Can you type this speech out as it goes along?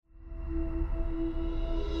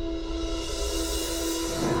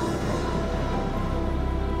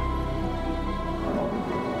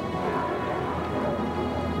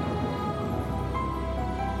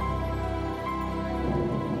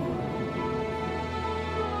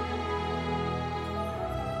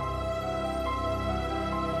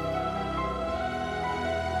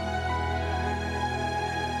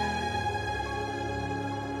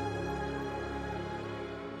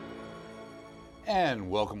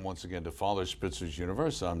And welcome once again to Father Spitzer's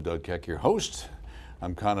Universe. I'm Doug Keck, your host.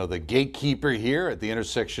 I'm kind of the gatekeeper here at the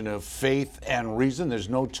intersection of faith and reason. There's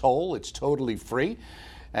no toll. It's totally free.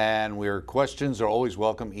 And your questions are always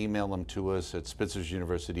welcome. Email them to us at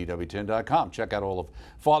spitzer'suniverse@ewtn.com. Check out all of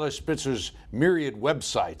Father Spitzer's myriad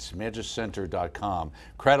websites, magicenter.com,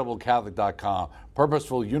 crediblecatholic.com,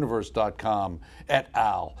 purposefuluniverse.com, et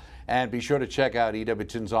al. And be sure to check out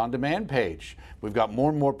EWTN's on-demand page. We've got more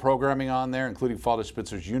and more programming on there, including Father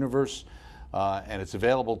Spitzer's Universe, and it's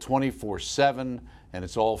available 24/7, and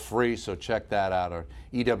it's all free, so check that out. Our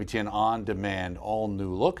EWTN On-Demand,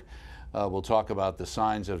 all-new look. We'll talk about the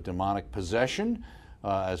signs of demonic possession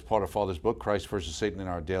as part of Father's book, Christ versus Satan in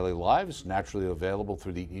Our Daily Lives, naturally available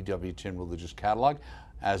through the EWTN Religious Catalog,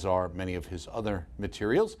 as are many of his other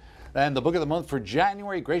materials. And the book of the month for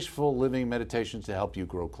January, Graceful Living Meditations to help you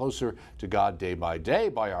grow closer to God day by day,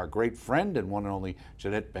 by our great friend and one and only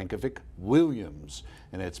Jeanette Benkovic-Williams.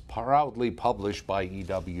 And it's proudly published by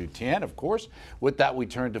EWTN, of course. With that, we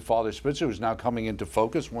turn to Father Spitzer, who's now coming into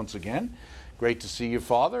focus once again. Great to see you,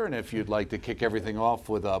 Father, and if you'd like to kick everything off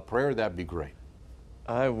with a prayer, that'd be great.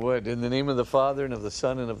 I would. In the name of the Father, and of the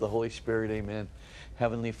Son, and of the Holy Spirit, amen.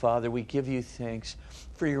 Heavenly Father, we give you thanks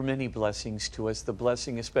for your many blessings to us, the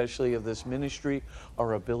blessing especially of this ministry,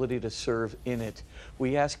 our ability to serve in it.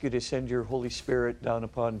 We ask you to send your Holy Spirit down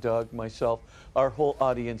upon Doug, myself, our whole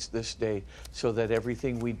audience this day, so that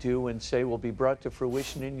everything we do and say will be brought to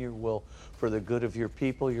fruition in your will for the good of your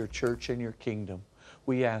people, your church, and your kingdom.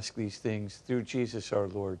 We ask these things through Jesus our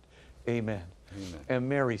Lord. Amen. Amen. And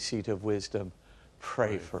Mary, seat of wisdom,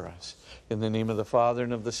 pray for us. In the name of the Father,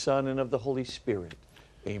 and of the Son, and of the Holy Spirit.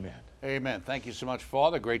 Amen. Amen. Thank you so much,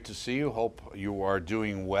 Father. Great to see you. Hope you are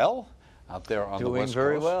doing well out there on the West Coast. Doing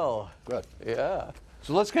very well. Good. Yeah.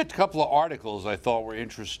 So let's get to a couple of articles I thought were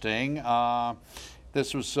interesting.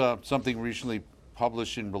 This was something recently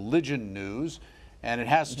published in Religion News, and it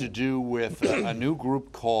has to do with a new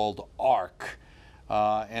group called ARC.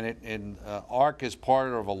 ARC is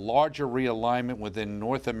part of a larger realignment within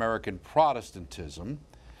North American Protestantism,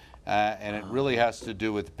 and it really has to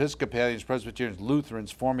do with Episcopalians, Presbyterians,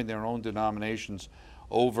 Lutherans forming their own denominations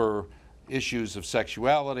over issues of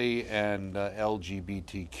sexuality and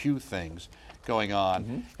LGBTQ things going on.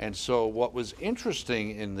 Mm-hmm. And so what was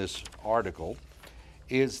interesting in this article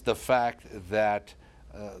is the fact that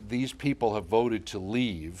these people have voted to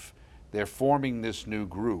leave. They're forming this new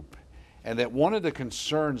group. And that one of the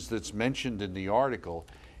concerns that's mentioned in the article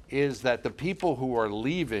is that the people who are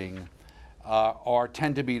leaving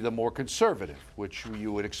tend to be the more conservative, which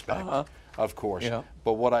you would expect, of course. Yeah.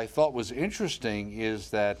 But what I thought was interesting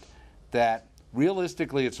is that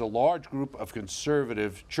realistically it's a large group of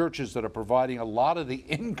conservative churches that are providing a lot of the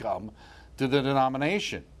income to the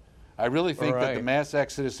denomination. I really think that the mass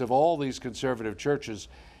exodus of all these conservative churches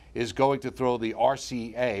is going to throw the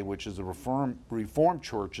RCA, which is the Reformed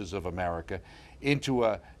Churches of America, into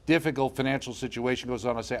a difficult financial situation. Goes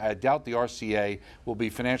on to say, I doubt the RCA will be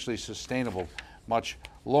financially sustainable much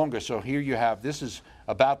longer. So here you have, this is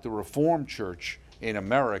about the Reformed Church in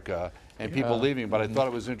America and people leaving, but I thought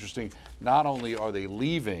it was interesting, not only are they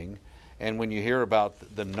leaving, and when you hear about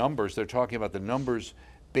the numbers, they're talking about the numbers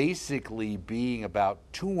basically being about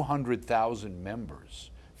 200,000 members,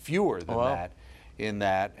 fewer than that. In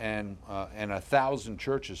that, and 1,000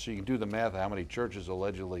 churches, so you can do the math of how many churches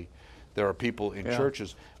allegedly there are people in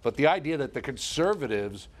churches. But the idea that the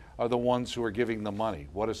conservatives are the ones who are giving the money,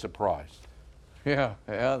 what a surprise. Yeah,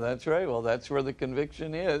 that's right. Well, that's where the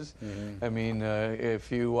conviction is. Mm-hmm. I mean,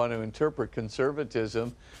 if you want to interpret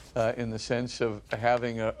conservatism in the sense of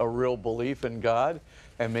having a real belief in God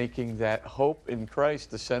and making that hope in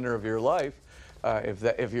Christ the center of your life,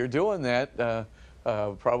 if you're doing that,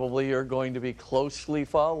 probably you're going to be closely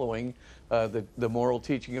following the moral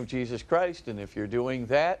teaching of Jesus Christ, and if you're doing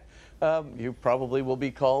that, you probably will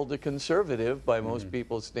be called a conservative by most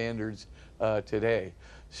people's standards today.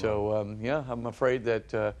 So I'm afraid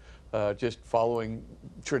that just following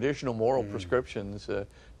traditional moral prescriptions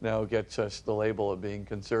now gets us the label of being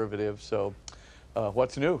conservative. So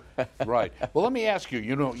what's new? Right. Well, let me ask you,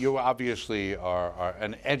 you obviously are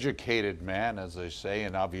an educated man, as they say,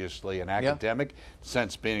 and obviously an academic,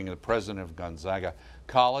 since being the president of Gonzaga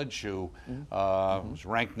College, who was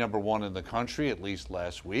ranked #1 in the country, at least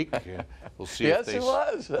last week. We'll see yes, it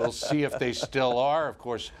was. We'll see if they still are. Of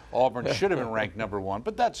course, Auburn should have been ranked #1,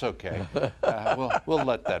 but that's okay. We'll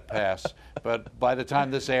let that pass. But by the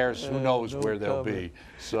time this airs, who knows where they'll be.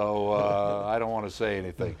 So I don't want to say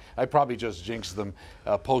anything. I probably just jinxed them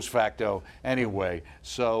post facto anyway.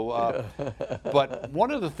 So, but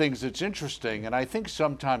one of the things that's interesting, and I think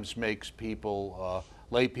sometimes makes people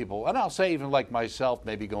lay people, and I'll say even like myself,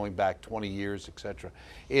 maybe going back 20 years, etc.,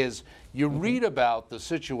 is you read about the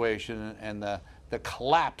situation and the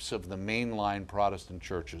collapse of the mainline Protestant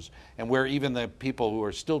churches, and where even the people who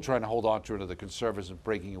are still trying to hold on to it are the conservatives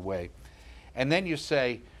breaking away. And then you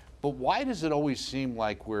say, but why does it always seem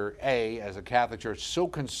like we're, as a Catholic Church, so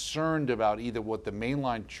concerned about either what the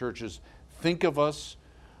mainline churches think of us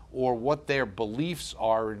or what their beliefs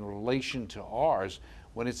are in relation to ours,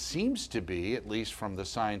 when it seems to be, at least from the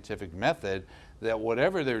scientific method, that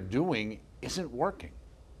whatever they're doing isn't working?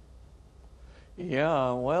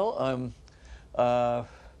 Yeah, well, I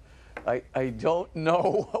don't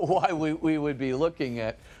know why we would be looking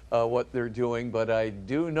at what they're doing, but I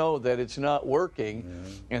do know that it's not working,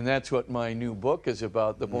 and that's what my new book is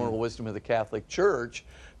about, The Moral Wisdom of the Catholic Church,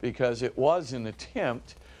 because it was an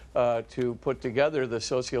attempt to put together the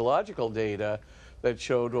sociological data that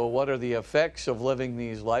showed, well, what are the effects of living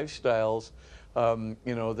these lifestyles,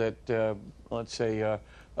 that, let's say,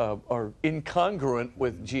 are incongruent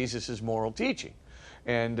with Jesus's moral teaching.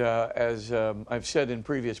 And as I've said in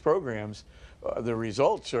previous programs, the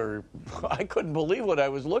results are, I couldn't believe what I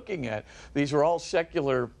was looking at. These are all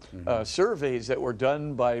secular surveys that were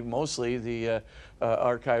done by mostly the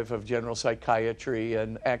Archive of General Psychiatry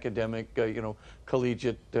and academic,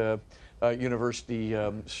 collegiate university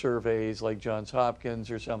surveys like Johns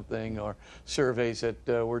Hopkins or something, or surveys that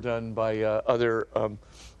were done by other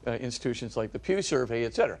institutions like the Pew Survey,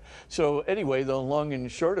 etc. So anyway, the long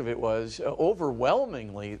and short of it was,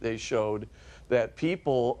 overwhelmingly they showed that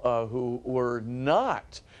people who were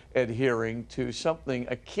not adhering to something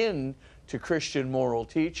akin to Christian moral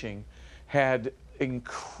teaching had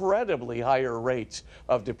incredibly higher rates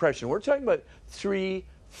of depression. We're talking about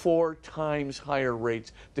 3-4 times higher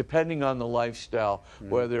rates, depending on the lifestyle,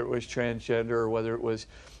 whether it was transgender or whether it was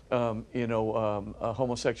a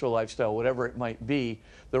homosexual lifestyle, whatever it might be.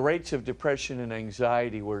 The rates of depression and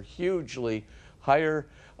anxiety were hugely higher.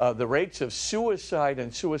 The rates of suicide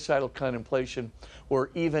and suicidal contemplation were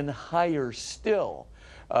even higher still.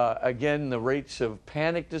 Again, the rates of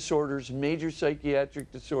panic disorders, major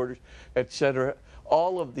psychiatric disorders, etc.,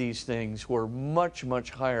 all of these things were much,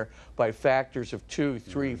 much higher by factors of 2,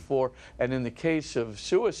 3, 4. And in the case of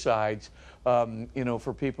suicides,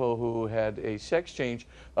 for people who had a sex change,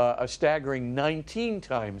 a staggering 19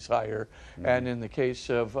 times higher. And in the case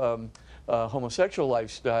of homosexual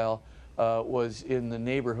lifestyle, was in the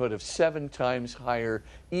neighborhood of 7 times higher.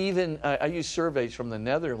 Even, I use surveys from the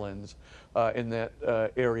Netherlands in that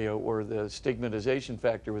area where the stigmatization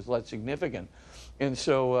factor was less significant. And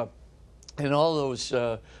so in all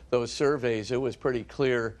those surveys, it was pretty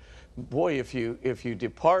clear, boy, if you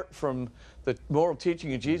depart from the moral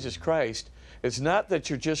teaching of Jesus Christ, it's not that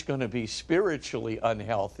you're just going to be spiritually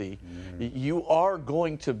unhealthy. You are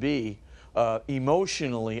going to be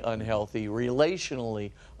emotionally unhealthy,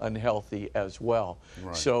 relationally unhealthy as well.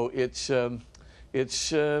 Right. So it's I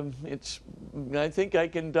think I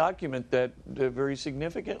can document that very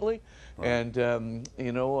significantly. Right. And I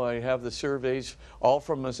have the surveys all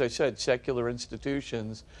from, as I said, secular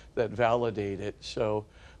institutions that validate it. So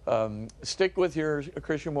stick with your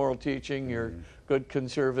Christian moral teaching, your good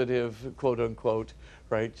conservative, quote unquote,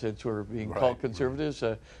 right? Since we're being called conservatives,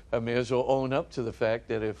 I may as well own up to the fact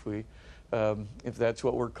that if that's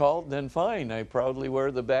what we're called, then fine. I proudly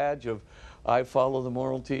wear the badge of I follow the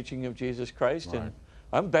moral teaching of Jesus Christ, and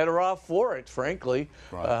I'm better off for it, frankly,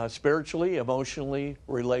 spiritually, emotionally,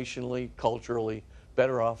 relationally, culturally,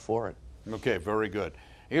 better off for it. Okay, very good.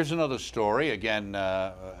 Here's another story, again,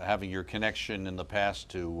 having your connection in the past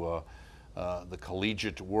to the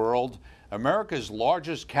collegiate world. America's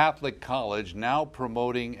largest Catholic college now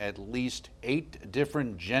promoting at least 8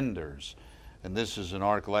 different genders. And this is an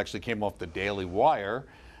article actually came off the Daily Wire.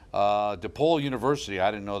 DePaul University,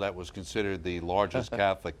 I didn't know that was considered the largest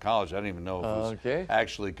Catholic college. I didn't even know if it was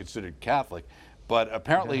actually considered Catholic. But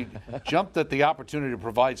apparently jumped at the opportunity to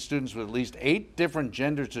provide students with at least 8 different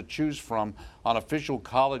genders to choose from on official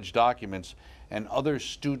college documents and other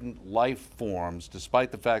student life forms,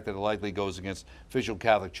 despite the fact that it likely goes against official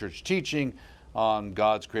Catholic Church teaching on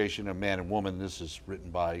God's creation of man and woman. This is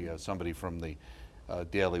written by somebody from the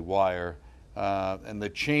Daily Wire. And the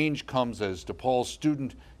change comes as DePaul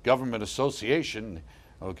Student Government Association,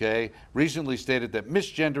 recently stated that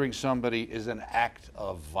misgendering somebody is an act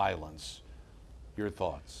of violence. Your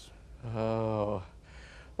thoughts? Oh,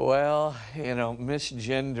 well,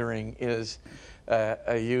 misgendering is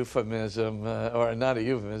a euphemism, or not a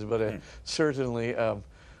euphemism, but certainly,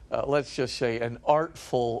 let's just say, an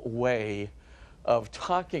artful way of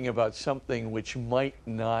talking about something which might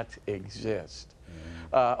not exist.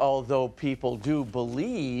 Although people do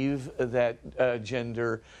believe that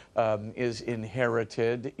gender is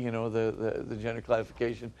inherited, you know, the gender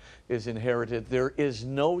classification is inherited, there is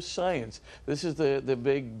no science. This is the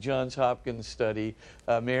big Johns Hopkins study,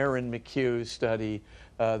 Mayer and McHugh's study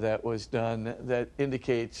that was done that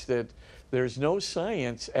indicates that there's no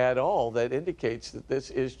science at all that indicates that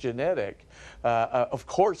this is genetic. Of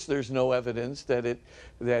course, there's no evidence that it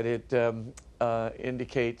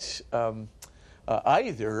indicates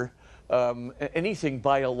either anything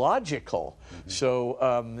biological.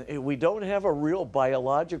 So we don't have a real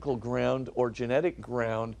biological ground or genetic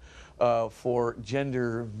ground for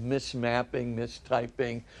gender mismapping,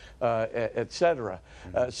 mistyping, etc.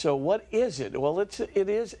 So what is it? Well, it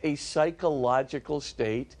is a psychological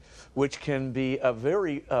state which can be a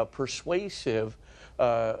very persuasive,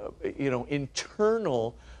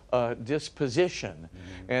 internal disposition.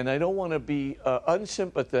 And I don't want to be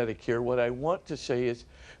unsympathetic here. What I want to say is,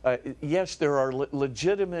 yes, there are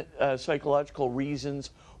legitimate psychological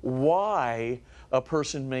reasons why a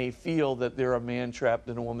person may feel that they're a man trapped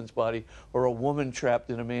in a woman's body or a woman trapped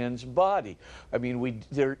in a man's body. I mean,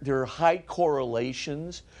 there are high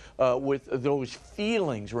correlations with those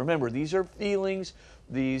feelings. Remember, these are feelings.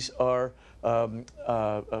 These are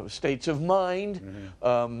states of mind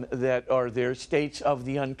that are there, states of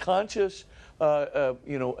the unconscious,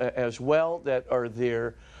 as well, that are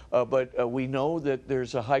there. But we know that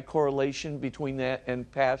there's a high correlation between that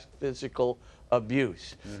and past physical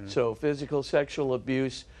abuse. So physical sexual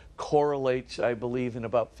abuse correlates, I believe, in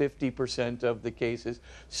about 50% of the cases.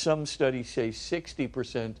 Some studies say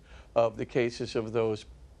 60% of the cases of those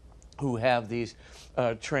who have these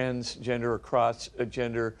transgender or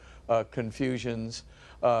cross-gender confusions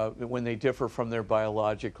when they differ from their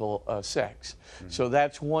biological sex. So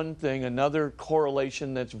that's one thing. Another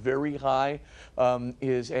correlation that's very high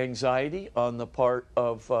is anxiety on the part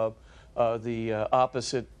of the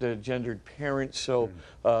opposite gendered parents. So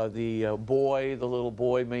the little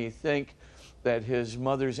boy may think that his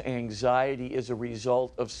mother's anxiety is a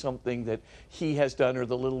result of something that he has done, or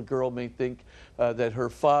the little girl may think that her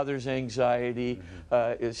father's anxiety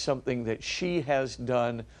is something that she has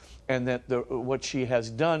done, and that what she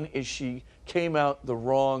has done is she came out the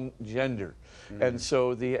wrong gender. And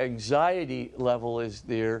so the anxiety level is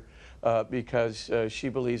there because she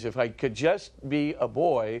believes, if I could just be a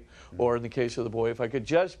boy, or in the case of the boy, if I could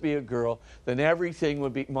just be a girl, then everything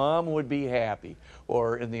would be, mom would be happy,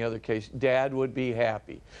 or in the other case, dad would be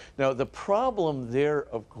happy. Now, the problem there,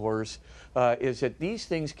 of course, is that these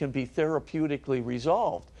things can be therapeutically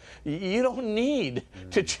resolved. You don't need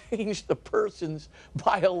to change the person's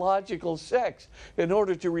biological sex in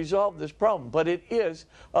order to resolve this problem, but it is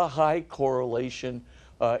a high correlation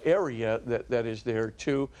area that is there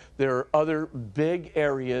too. There are other big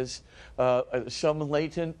areas, some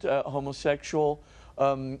latent homosexual,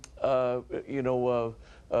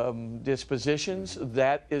 dispositions.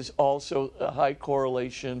 That is also a high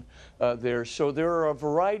correlation there. So there are a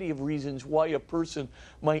variety of reasons why a person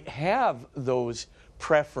might have those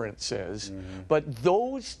preferences, but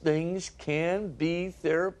those things can be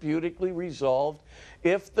therapeutically resolved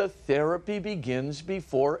if the therapy begins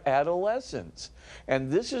before adolescence. And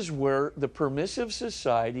this is where the permissive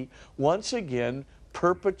society once again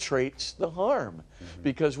perpetrates the harm.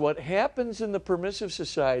 Because what happens in the permissive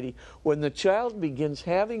society, when the child begins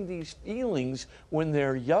having these feelings when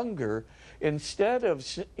they're younger, instead of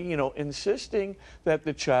insisting that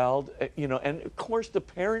the child, and of course the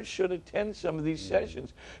parents should attend some of these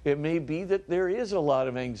sessions. It may be that there is a lot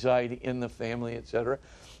of anxiety in the family, etc.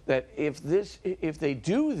 That if they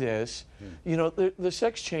do this, the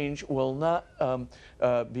sex change will not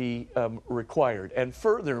be required, and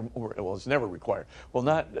further, well, it's never required. Will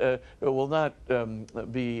not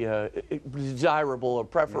be desirable or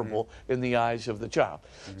preferable in the eyes of the child.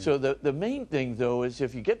 So the main thing, though, is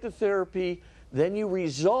if you get to therapy, then you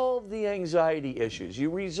resolve the anxiety issues. You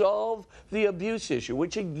resolve the abuse issue,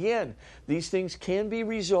 which again, these things can be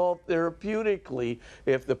resolved therapeutically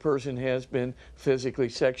if the person has been physically,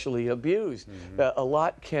 sexually abused. A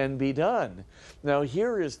lot can be done. Now,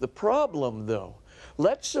 here is the problem, though.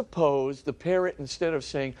 Let's suppose the parent, instead of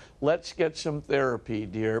saying, let's get some therapy,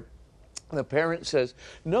 dear, the parent says,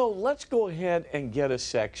 no, let's go ahead and get a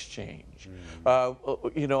sex change.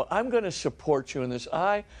 I'm going to support you in this.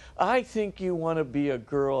 I think you want to be a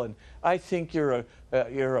girl, and I think you're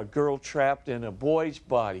a girl trapped in a boy's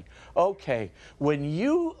body. Okay, when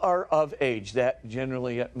you are of age, that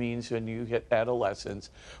generally means when you hit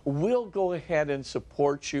adolescence, we'll go ahead and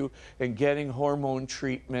support you in getting hormone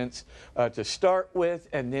treatments to start with,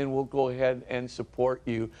 and then we'll go ahead and support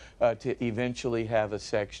you to eventually have a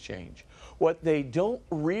sex change. what they don't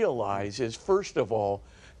realize is, first of all,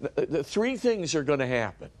 the three things are going to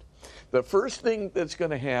happen. The first thing that's going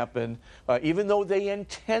to happen, even though they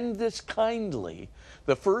intend this kindly,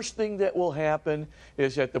 the first thing that will happen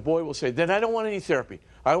is that the boy will say, then I don't want any therapy.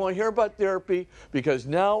 I don't want to hear about therapy, because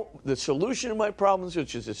now the solution to my problems,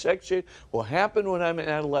 which is a sex change, will happen when I'm an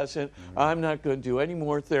adolescent. I'm not going to do any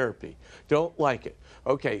more therapy. Don't like it.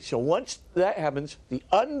 Okay, so once that happens, the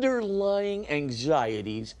underlying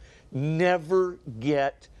anxieties never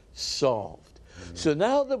get solved. So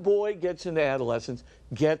now the boy gets into adolescence,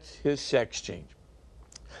 gets his sex change,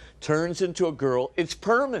 turns into a girl. It's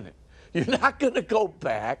permanent. You're not going to go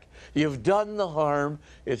back. You've done the harm.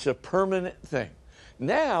 It's a permanent thing.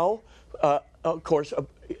 Now, of course,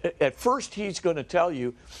 at first he's going to tell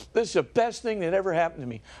you, this is the best thing that ever happened to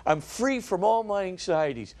me. I'm free from all my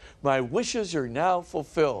anxieties. My wishes are now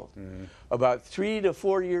fulfilled. About 3 to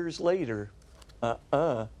 4 years later,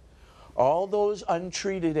 all those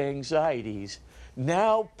untreated anxieties,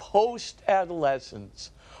 now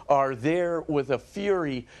post-adolescence, are there with a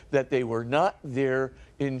fury that they were not there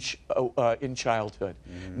in childhood.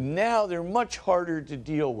 Now they're much harder to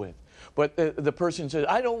deal with. But the person says,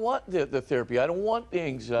 I don't want the therapy. I don't want the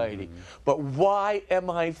anxiety. But why am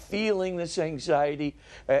I feeling this anxiety,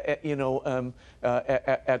 at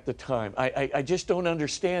the time? I just don't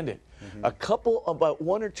understand it. About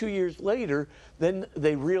 1 or 2 years later, then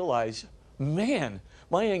they realize, man,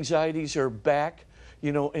 my anxieties are back,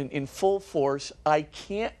 in full force. I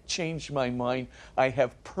can't change my mind. I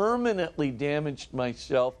have permanently damaged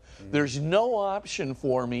myself. There's no option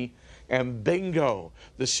for me. And bingo,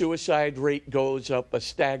 the suicide rate goes up a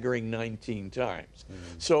staggering 19 times.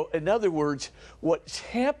 So in other words, what's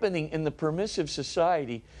happening in the permissive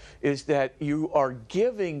society is that you are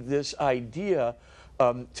giving this idea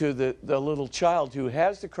to the little child who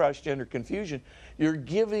has the cross-gender confusion. You're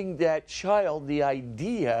giving that child the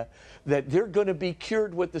idea that they're going to be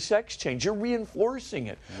cured with the sex change. You're reinforcing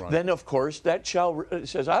it. Right. Then, of course, that child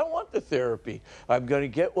says, I don't want the therapy. I'm going to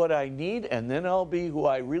get what I need, and then I'll be who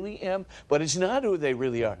I really am. But it's not who they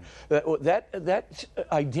really are. That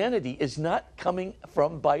identity is not coming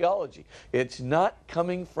from biology. It's not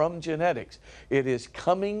coming from genetics. It is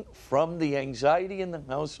coming from the anxiety in the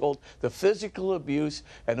household, the physical abuse,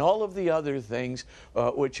 and all of the other things,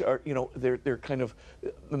 which are, they're kind of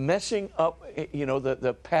messing up,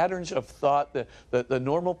 the patterns of thought, the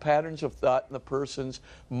normal patterns of thought in the person's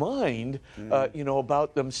mind,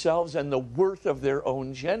 about themselves and the worth of their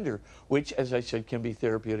own gender, which, as I said, can be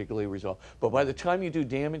therapeutically resolved. But by the time you do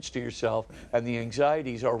damage to yourself and the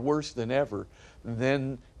anxieties are worse than ever,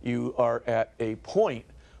 then you are at a point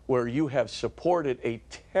where you have supported a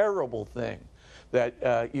terrible thing that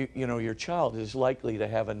your child is likely to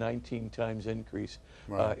have a 19 times increase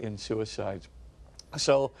in suicides.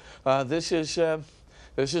 So this is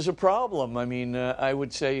a problem. I mean, I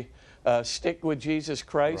would say stick with Jesus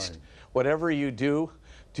Christ. Right. Whatever you do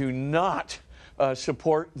not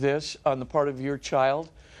support this on the part of your child.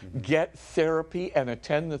 Get therapy and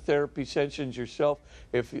attend the therapy sessions yourself.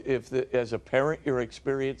 If as a parent you're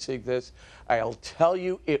experiencing this, I'll tell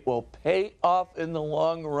you it will pay off in the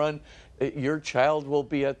long run. Your child will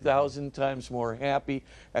be 1,000 times more happy,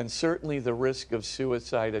 and certainly the risk of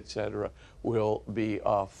suicide, etc., will be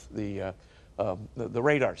off the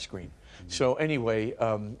radar screen. So anyway,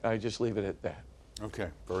 I just leave it at that. Okay,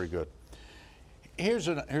 very good. Here's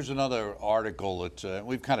another article that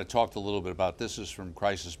we've kind of talked a little bit about. This is from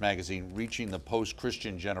Crisis Magazine, Reaching the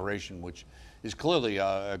Post-Christian Generation, which is clearly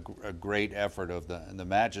a great effort of the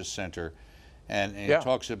Magis Center, and it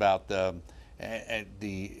talks about the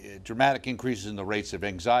dramatic increases in the rates of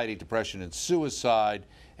anxiety, depression, and suicide,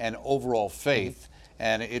 and overall faith.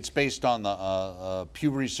 And it's based on the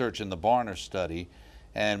Pew Research and the Barner study.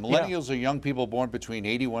 And millennials are young people born between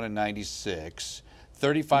 81 and 96.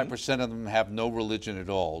 35% of them have no religion at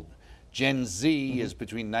all. Gen Z is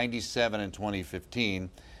between 97 and 2015.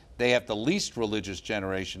 They have the least religious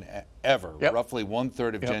generation ever. Roughly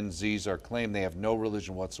 1/3 of Gen Zs are claim they have no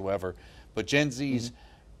religion whatsoever. But Gen Z's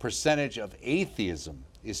percentage of atheism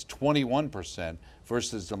is 21%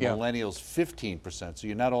 versus the millennials 15%. So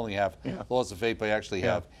you not only have loss of faith, but you actually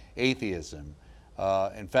have atheism.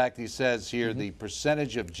 In fact, he says here the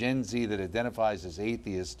percentage of Gen Z that identifies as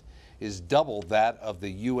atheist is double that of the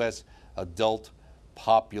U.S. adult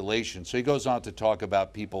population. So he goes on to talk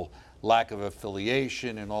about people lack of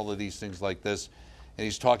affiliation and all of these things like this. And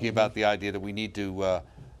he's talking about the idea that we need to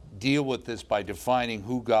deal with this by defining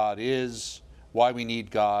who God is, why we need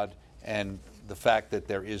God, and the fact that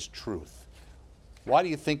there is truth. Why do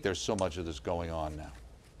you think there's so much of this going on now?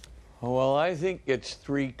 Well, I think it's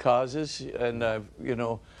three causes, and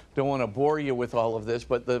don't want to bore you with all of this,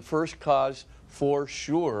 but the first cause for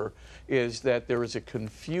sure is that there is a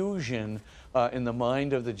confusion in the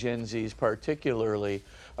mind of the Gen Zs, particularly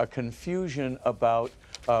a confusion about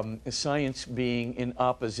science being in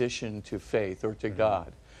opposition to faith or to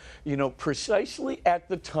God. Precisely at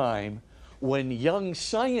the time when young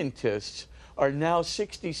scientists are now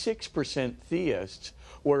 66% theists,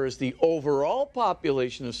 whereas the overall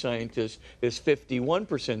population of scientists is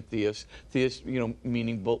 51% theists,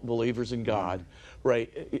 meaning believers in God,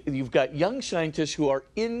 right? You've got young scientists who are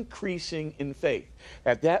increasing in faith.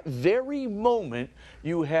 At that very moment,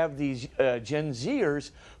 you have these Gen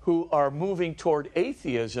Zers who are moving toward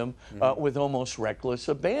atheism with almost reckless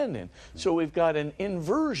abandon. So we've got an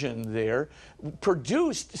inversion there,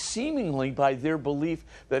 produced seemingly by their belief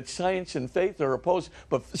that science and faith are opposed,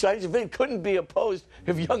 but science and faith couldn't be opposed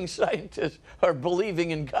if young scientists are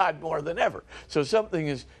believing in God more than ever. So something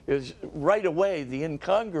is right away, the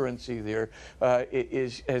incongruency there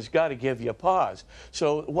has got to give you pause.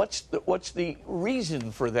 So what's the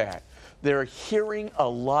reason for that? They're hearing a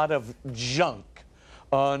lot of junk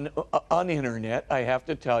on internet. I have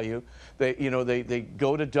to tell you, they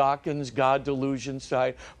go to Dawkins' God delusion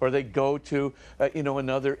site, or they go to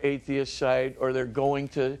another atheist site, or they're going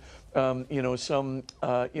to I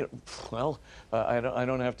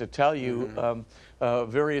don't have to tell you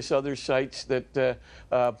various other sites that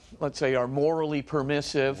let's say are morally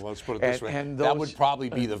permissive. Well, let's put it this way. And that would probably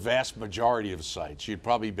be the vast majority of sites. You'd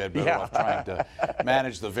probably be better off trying to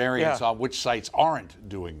manage the variance on which sites aren't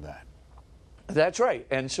doing that. That's right.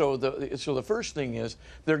 And so the first thing is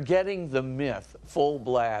they're getting the myth full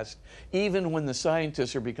blast. Even when the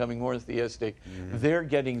scientists are becoming more theistic, they're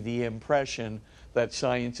getting the impression that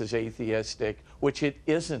science is atheistic, which it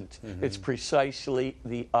isn't. It's precisely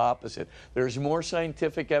the opposite. There's more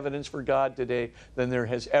scientific evidence for God today than there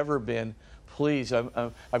has ever been. Please,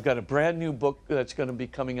 I've got a brand new book that's going to be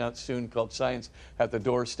coming out soon called Science at the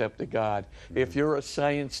Doorstep to God. If you're a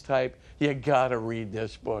science type, you got to read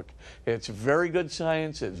this book. It's very good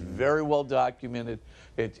science. It's very well documented.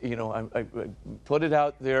 I put it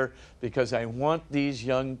out there because I want these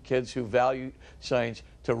young kids who value science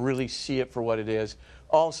to really see it for what it is.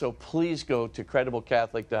 Also, please go to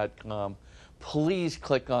crediblecatholic.com. Please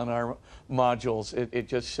click on our modules. It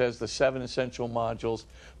just says the 7 essential modules.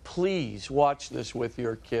 Please watch this with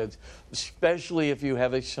your kids, especially if you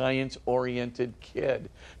have a science-oriented kid.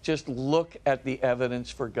 Just look at the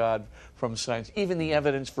evidence for God from science, even the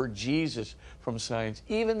evidence for Jesus from science,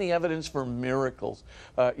 even the evidence for miracles,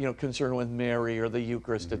 concerned with Mary or the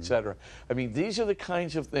Eucharist, etc. I mean, these are the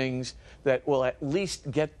kinds of things that will at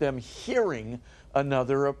least get them hearing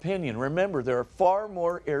another opinion. Remember, there are far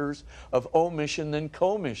more errors of omission than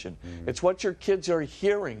commission. It's what your kids are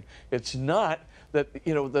hearing. It's not that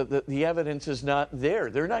the evidence is not there.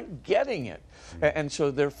 They're not getting it. And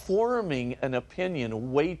so they're forming an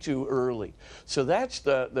opinion way too early. So that's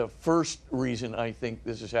the first reason I think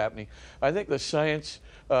this is happening. I think the science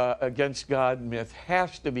against God myth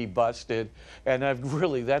has to be busted, and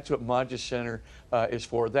that's what Magis Center is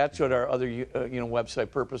for. That's what our other website,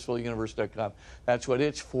 purposefuluniverse.com, that's what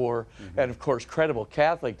it's for. And of course,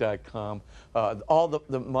 crediblecatholic.com, all the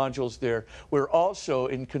modules there. We're also,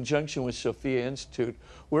 in conjunction with Sophia Institute,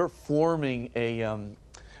 we're forming a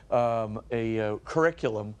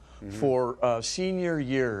curriculum for senior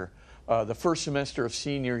year. The first semester of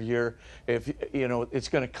senior year, it's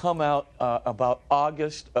going to come out about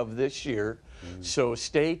August of this year. So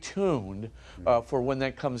stay tuned for when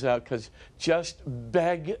that comes out, because just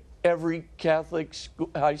beg every Catholic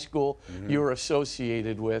high school you're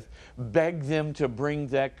associated with, beg them to bring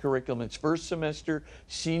that curriculum. It's first semester,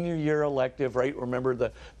 senior year elective, right?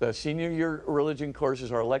 Remember, the senior year religion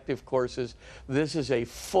courses are elective courses. This is a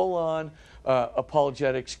full-on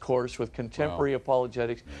apologetics course with contemporary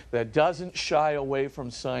apologetics that doesn't shy away from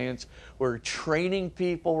science. We're training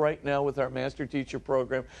people right now with our master teacher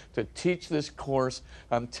program to teach this course.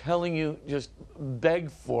 I'm telling you, just beg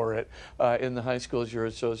for it in the high schools you're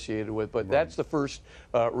associated with. But that's the first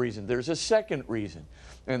reason. There's a second reason.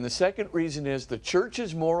 And the second reason is the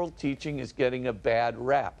church's moral teaching is getting a bad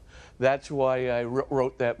rap. That's why I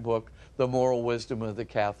wrote that book, The Moral Wisdom of the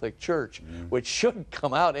Catholic Church, which should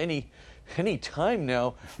come out any time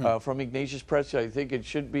now from Ignatius Press. I think it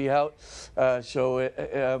should be out.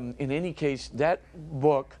 In any case, that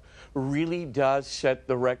book really does set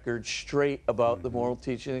the record straight about the moral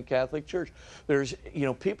teaching of the Catholic Church. There's,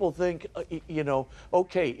 people think,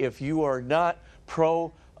 okay, if you are not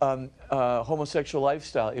pro homosexual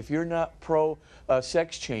lifestyle, if you're not pro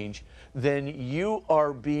sex change, then you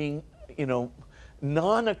are being,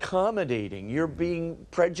 non-accommodating, you're being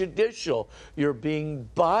prejudicial, you're being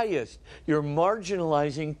biased, you're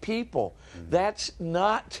marginalizing people. That's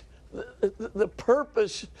not the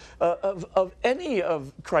purpose of any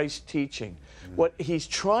of Christ's teaching. What he's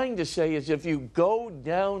trying to say is if you go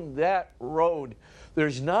down that road,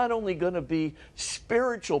 there's not only going to be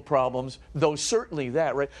spiritual problems, though certainly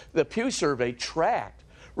that, right? The Pew Survey tracked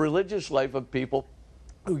religious life of people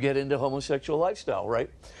who get into homosexual lifestyle, right?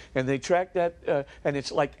 And they track that, and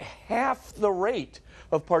it's like half the rate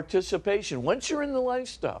of participation once you're in the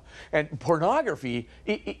lifestyle. And pornography,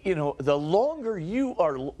 you know, the longer you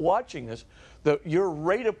are watching this, your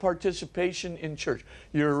rate of participation in church,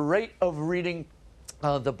 your rate of reading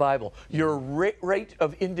the Bible, your rate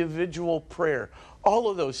of individual prayer,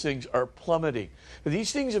 all of those things are plummeting.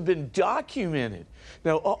 These things have been documented.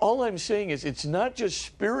 Now, all I'm saying is it's not just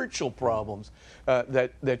spiritual problems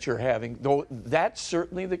that you're having, though that's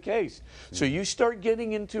certainly the case. So you start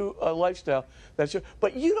getting into a lifestyle,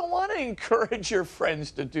 but you don't want to encourage your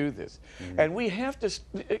friends to do this. And we have to,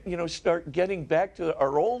 you know, start getting back to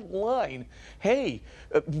our old line. Hey,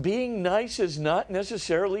 being nice is not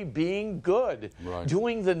necessarily being good. Right.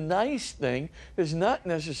 Doing the nice thing is not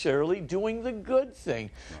necessarily doing the good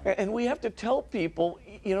thing. Right. And we have to tell people,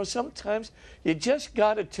 you know, sometimes you just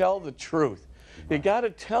got to tell the truth. Right. You got to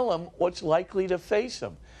tell them what's likely to face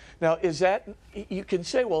them. Now, is that, you can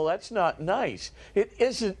say, well, that's not nice. It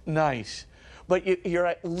isn't nice, but you're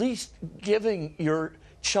at least giving your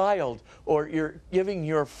child or you're giving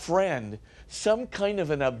your friend some kind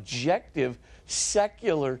of an objective,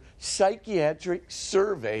 secular, psychiatric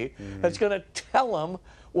survey that's going to tell them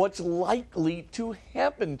what's likely to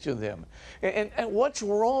happen to them. And what's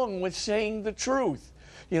wrong with saying the truth?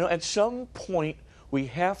 You know, at some point, we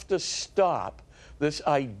have to stop this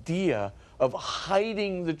idea of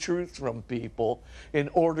hiding the truth from people in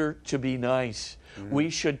order to be nice. We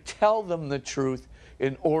should tell them the truth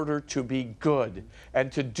in order to be good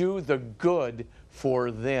and to do the good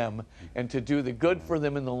for them and to do the good for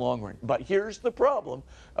them in the long run. But here's the problem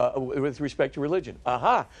with respect to religion.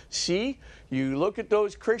 See, you look at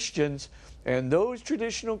those Christians and those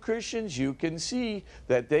traditional Christians, you can see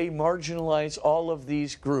that they marginalize all of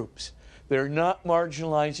these groups. They're not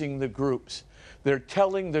marginalizing the groups. They're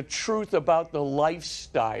telling the truth about the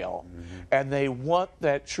lifestyle, and they want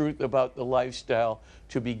that truth about the lifestyle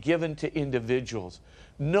to be given to individuals.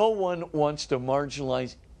 No one wants to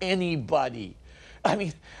marginalize anybody. I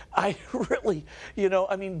mean, I really, you know,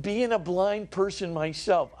 I mean, being a blind person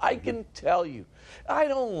myself, I can tell you, I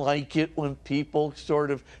don't like it when people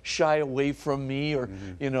sort of shy away from me or,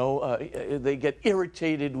 you know, they get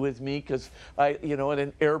irritated with me because you know, at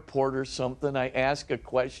an airport or something, I ask a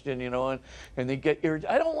question, you know, and they get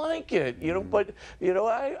irritated. I don't like it, you know, but, you know,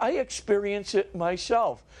 I experience it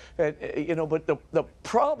myself. And, you know, but the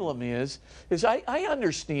problem is I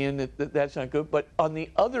understand that that's not good, but on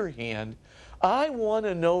the other hand, I want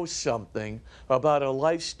to know something about a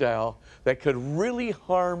lifestyle that could really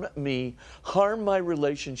harm me, harm my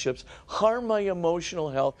relationships, harm my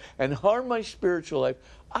emotional health, and harm my spiritual life.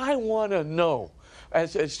 I want to know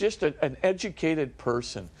as just an educated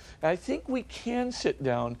person. And I think we can sit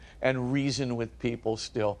down and reason with people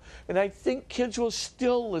still. And I think kids will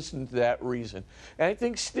still listen to that reason. And I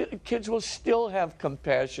think kids will still have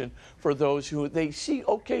compassion for those who they see,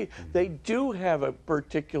 okay, they do have a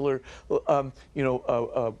particular,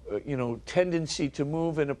 tendency to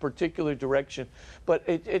move in a particular direction. But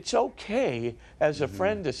it's okay as a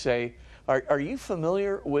friend to say, are you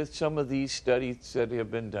familiar with some of these studies that have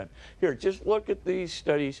been done? Here, just look at these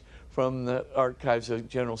studies from the Archives of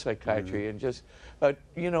General Psychiatry and just,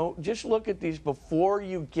 just look at these before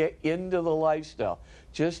you get into the lifestyle.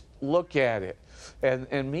 Just look at it.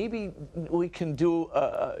 And maybe we can do,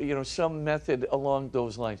 some method along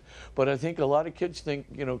those lines. But I think a lot of kids think,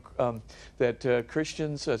 that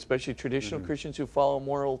Christians, especially traditional Christians who follow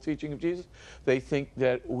moral teaching of Jesus, they think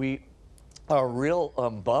that we are real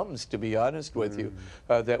bums, to be honest with you,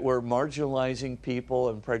 that we're marginalizing people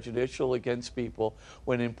and prejudicial against people,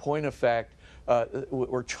 when in point of fact,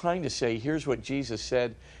 we're trying to say, here's what Jesus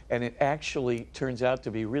said, and it actually turns out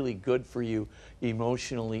to be really good for you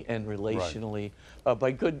emotionally and relationally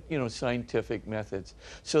by good, scientific methods.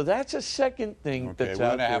 So that's a second thing that's out there.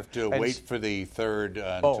 We're going to have to wait for the third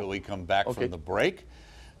until we come back from the break.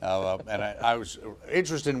 And I was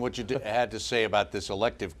interested in what you had to say about this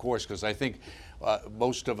elective course, because I think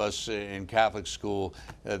most of us in Catholic school,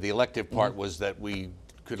 the elective part was that we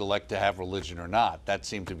could elect to have religion or not. That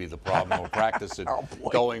seemed to be the problem. We'll practice it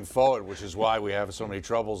going forward, which is why we have so many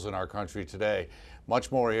troubles in our country today.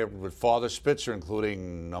 Much more here with Father Spitzer,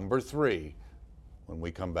 including number 3, when we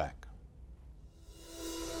come back.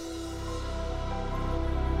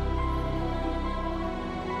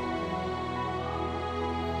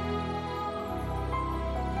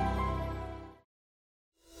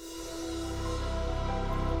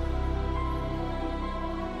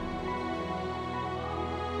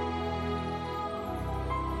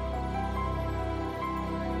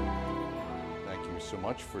 so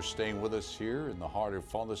much for staying with us here in the heart of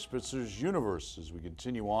Father Spitzer's universe as we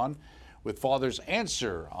continue on with Father's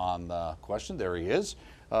answer on the question. There he is.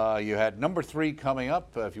 You had number 3 coming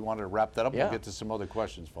up. If you wanted to wrap that up, we'll get to some other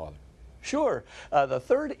questions, Father. Sure. The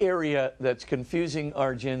third area that's confusing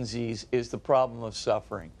our Gen Zs is the problem of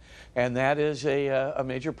suffering. And that is a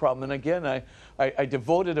major problem. And again, I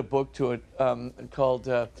devoted a book to it called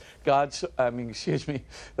The Light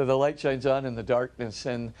Shines On in the Darkness.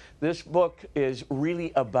 And this book is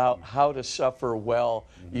really about how to suffer well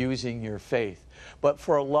using your faith. But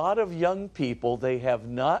for a lot of young people, they have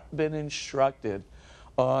not been instructed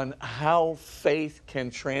on how faith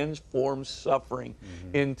can transform suffering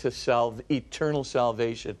into eternal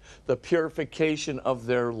salvation, the purification of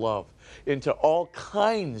their love, into all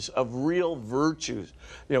kinds of real virtues,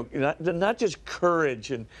 not just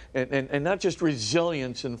courage and not just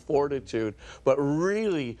resilience and fortitude, but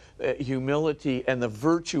really humility and the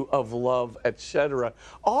virtue of love, etc.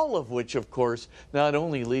 All of which, of course, not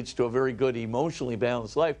only leads to a very good emotionally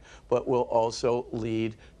balanced life, but will also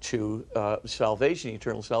lead to salvation,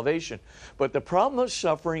 eternal salvation. But the problem of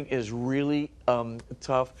suffering is really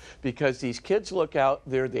tough because these kids look out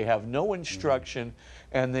there, they have no instruction,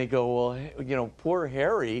 and they go, well, poor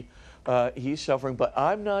Harry, he's suffering, but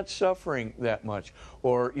I'm not suffering that much.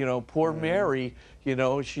 Or, poor Mary,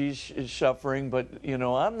 she's suffering, but,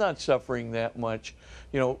 I'm not suffering that much.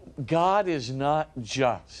 God is not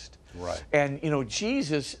just. Right. And,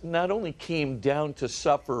 Jesus not only came down to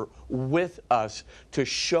suffer with us, to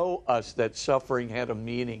show us that suffering had a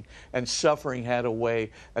meaning and suffering had a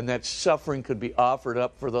way and that suffering could be offered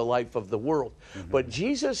up for the life of the world. But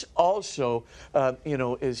Jesus also,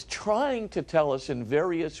 is trying to tell us in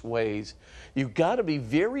various ways, you've got to be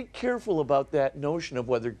very careful about that notion of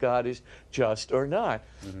whether God is just or not.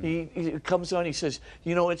 He comes on, he says,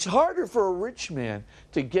 it's harder for a rich man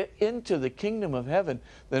to get into the kingdom of heaven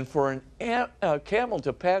than for a camel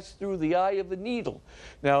to pass through the eye of a needle.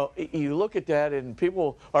 Now, you look at that and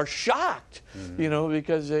people are shocked,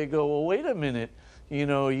 because they go, well, wait a minute.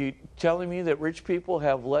 You telling me that rich people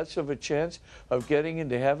have less of a chance of getting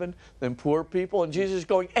into heaven than poor people? And Jesus is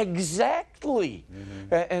going, exactly.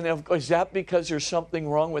 And is that because there's something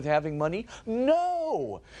wrong with having money?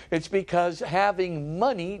 No. It's because having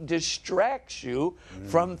money distracts you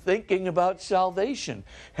from thinking about salvation.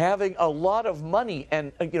 Having a lot of money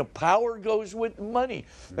and, power goes with money.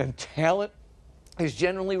 And talent is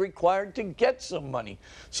generally required to get some money.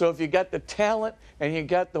 So if you got the talent and you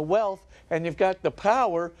got the wealth, and you've got the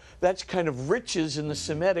power, that's kind of riches in the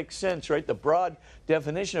Semitic sense, right? The broad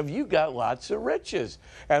definition of you got lots of riches.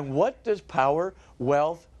 And what does power,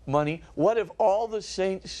 wealth, money, what have all the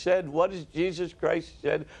saints said? What has Jesus Christ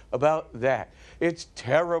said about that? It's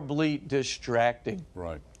terribly distracting.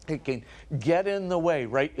 Right. It can get in the way,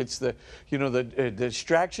 right? It's the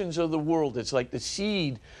distractions of the world. It's like the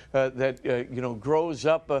seed that grows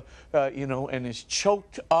up, and is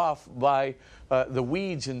choked off by the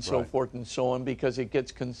weeds and so forth and so on, because it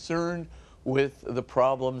gets concerned with the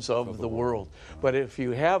problems of the world. But if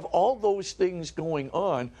you have all those things going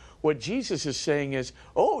on, what Jesus is saying is,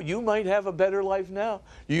 you might have a better life now.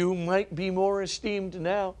 You might be more esteemed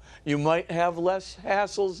now. You might have less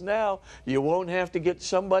hassles now. You won't have to get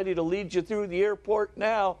somebody to lead you through the airport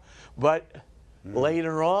now. But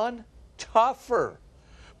later on, tougher.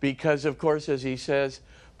 Because, of course, as he says,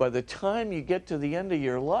 by the time you get to the end of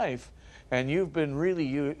your life, and you've been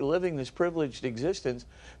really living this privileged existence,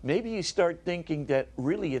 maybe you start thinking that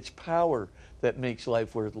really it's power that makes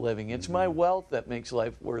life worth living. It's my wealth that makes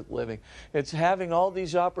life worth living. It's having all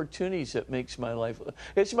these opportunities that makes my life.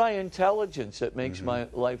 It's my intelligence that makes my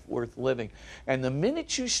life worth living. And the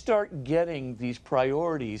minute you start getting these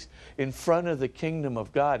priorities in front of the kingdom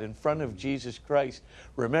of God, in front of Jesus Christ,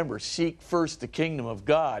 remember, seek first the kingdom of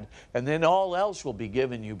God, and then all else will be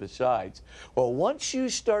given you besides. Well, once you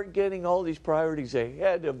start getting all these priorities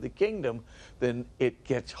ahead of the kingdom, then it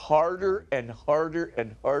gets harder and harder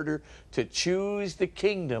and harder to choose the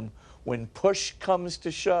kingdom when push comes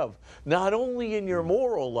to shove, not only in your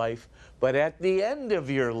moral life, but at the end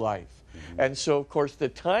of your life. And so, of course, the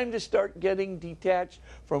time to start getting detached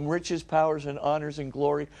from riches, powers, and honors and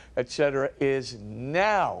glory, etc., is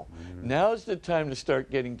now. Now's the time to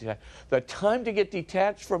start getting detached. The time to get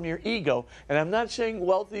detached from your ego. And I'm not saying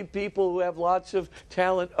wealthy people who have lots of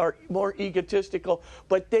talent are more egotistical,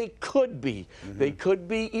 but they could be. They could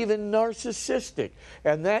be even narcissistic.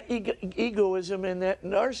 And that egoism and that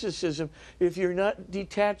narcissism, if you're not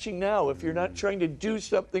detaching now, if you're not trying to do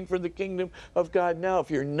something for the kingdom of God now,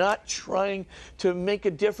 if you're not trying trying to make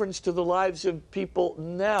a difference to the lives of people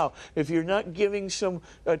now, if you're not giving some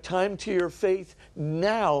time to your faith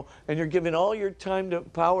now, and you're giving all your time to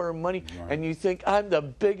power and money, and you think, I'm the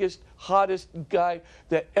biggest, hottest guy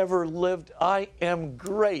that ever lived, I am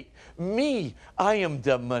great. Me, I am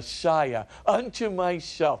the Messiah unto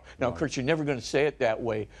myself. Now, of course, you're never going to say it that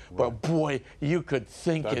way, but boy, you could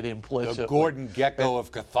think it implicitly. The Gordon Gekko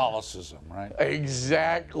of Catholicism, right?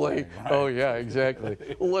 Exactly. Right. Oh, yeah, exactly.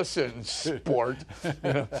 Listen, sport.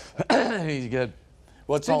 He's got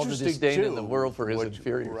Well, it's all the interesting, disdain too, in the world for his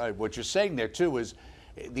inferiors. Right. What you're saying there, too, is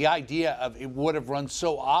the idea of it would have run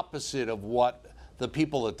so opposite of what the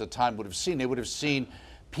people at the time would have seen. They would have seen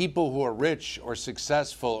people who are rich or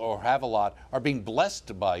successful or have a lot are being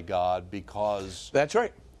blessed by God because... That's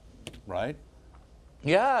right. Right?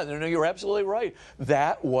 Yeah, no, you're absolutely right.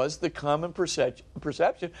 That was the common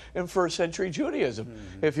perception in first century Judaism.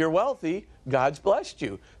 Mm-hmm. If you're wealthy, God's blessed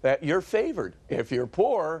you, that you're favored. If you're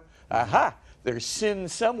poor, aha, there's sin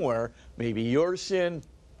somewhere, maybe your sin,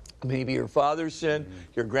 maybe your father's sin,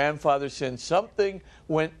 your grandfather's sin, something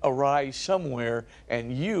went awry somewhere,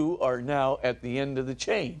 and you are now at the end of the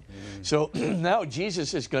chain. So now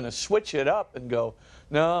Jesus is going to switch it up and go,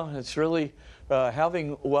 no, it's really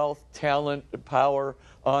having wealth, talent, power,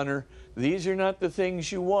 honor. These are not the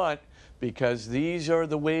things you want, because these are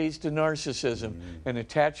the ways to narcissism and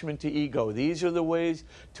attachment to ego. These are the ways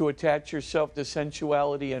to attach yourself to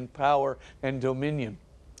sensuality and power and dominion.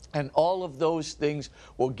 And all of those things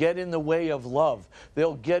will get in the way of love.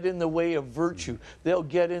 They'll get in the way of virtue. They'll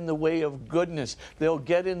get in the way of goodness. They'll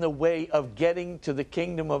get in the way of getting to the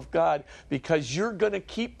kingdom of God, because you're going to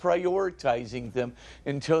keep prioritizing them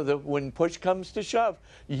until when push comes to shove,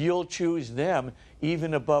 you'll choose them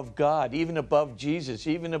even above God, even above Jesus,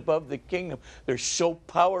 even above the kingdom. They're so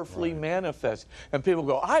powerfully manifest. And people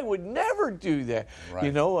go, I would never do that. Right.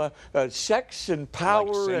 You know, sex and power,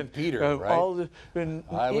 like Saint and Peter, right? All the, and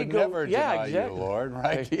I would ego. never deny you, Lord,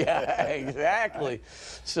 right? Yeah, exactly.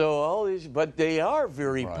 So all these, but they are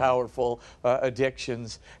very powerful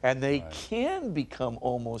addictions, and they can become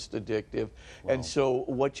almost addictive. Wow. And so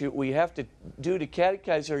what we have to do to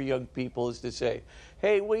catechize our young people is to say,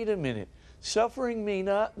 hey, wait a minute. Suffering may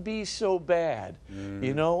not be so bad.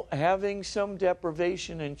 You know, having some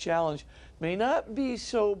deprivation and challenge may not be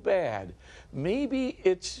so bad. Maybe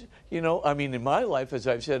it's, you know, I mean, in my life, as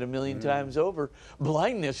I've said a million times over,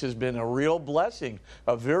 blindness has been a real blessing,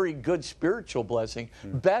 a very good spiritual blessing,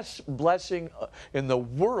 best blessing in the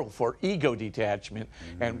world for ego detachment.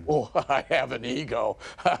 And, oh, I have an ego.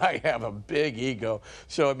 I have a big ego.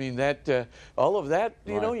 So, I mean, that, all of that,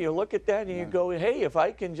 you know, you look at that and you go, hey, if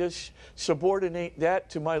I can just subordinate that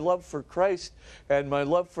to my love for Christ and my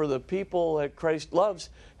love for the people that Christ loves,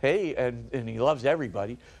 hey, and he loves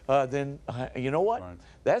everybody, then you know what?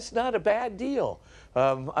 That's not a bad deal.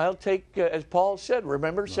 I'll take, as Paul said,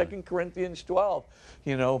 remember 2 Corinthians 12,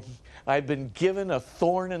 you know, I've been given a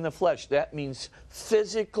thorn in the flesh. That means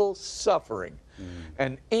physical suffering.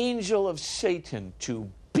 An angel of Satan to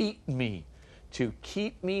beat me, to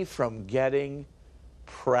keep me from getting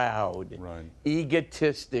proud,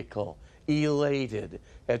 egotistical, elated,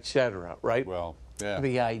 etc., right? Well, yeah.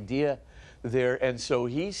 The idea there. And so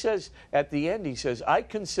he says, at the end, he says, I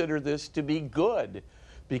consider this to be good,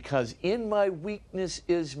 because in my weakness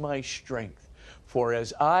is my strength. For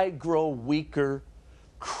as I grow weaker,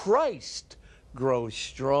 Christ grows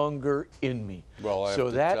stronger in me. Well, I have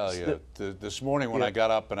to tell you, this morning when I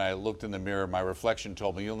got up and I looked in the mirror, my reflection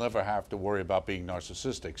told me, you'll never have to worry about being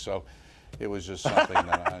narcissistic. So it was just something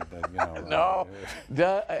that you know.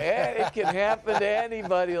 No, it can happen to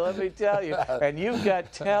anybody, let me tell you. And you've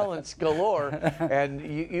got talents galore, and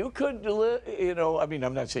you could, you know, I mean,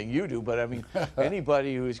 I'm not saying you do, but I mean,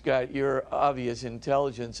 anybody who's got your obvious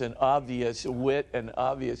intelligence and obvious wit and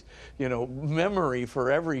obvious, you know, memory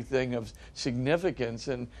for everything of significance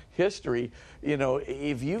and history, you know,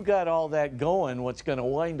 if you got all that going, what's going to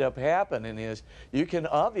wind up happening is you can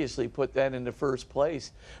obviously put that into first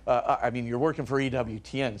place. I mean, you're working for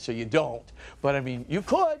EWTN, so you don't. But, I mean, you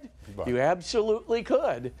could. You absolutely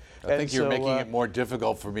could. I think you're making it more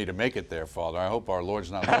difficult for me to make it there, Father. I hope our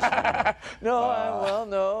Lord's not listening. No, well,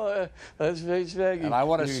 no. Let's face it. And I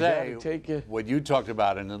want to say, what you talked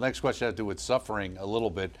about, and the next question has to do with suffering a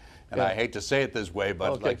little bit, and I hate to say it this way,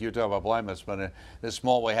 but like you talk about blindness, but in a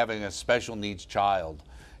small way, having a special needs child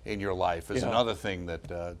in your life is another thing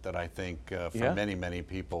that I think for many, many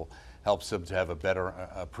people helps them to have a better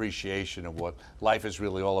appreciation of what life is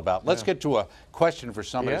really all about. Let's get to a question for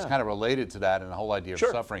somebody that's kind of related to that and the whole idea of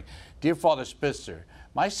suffering. Dear Father Spitzer,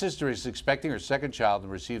 my sister is expecting her second child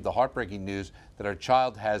and received the heartbreaking news that her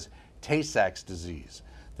child has Tay-Sachs disease.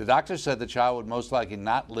 The doctor said the child would most likely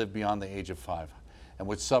not live beyond the age of 5 and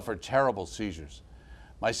would suffer terrible seizures.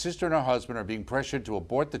 My sister and her husband are being pressured to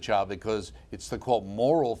abort the child because it's the, quote,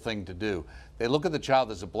 moral thing to do. They look at the child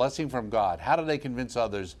as a blessing from God. How do they convince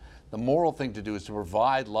others the moral thing to do is to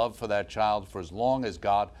provide love for that child for as long as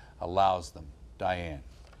God allows them? Diane.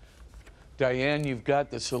 Diane, you've got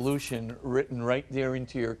the solution written right there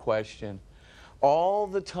into your question. All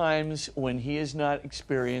the times when he is not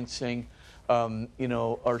experiencing,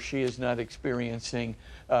 or she is not experiencing,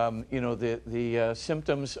 the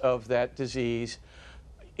symptoms of that disease,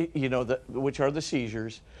 which are the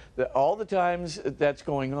seizures, all the times that's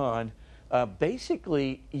going on,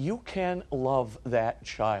 basically you can love that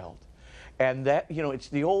child. And that, it's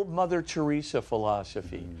the old Mother Teresa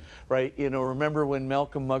philosophy, right? Remember when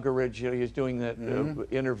Malcolm Muggeridge, he was doing that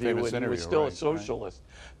interview Famous when he was interview, still a right, socialist.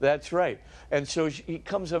 That's right. And so he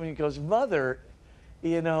comes up and he goes, Mother,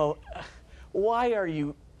 why are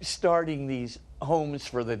you starting these homes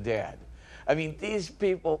for the dead? I mean, these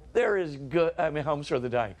people, they're as good, homes for the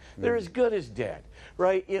dying. They're as good as dead,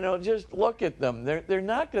 right? Just look at them. They're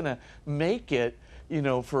not going to make it,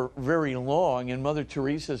 for very long. And Mother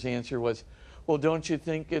Teresa's answer was, well, don't you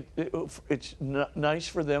think it's nice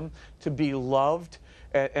for them to be loved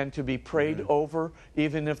and to be prayed over,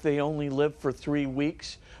 even if they only live for 3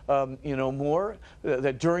 weeks, more,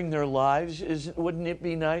 that during their lives, wouldn't it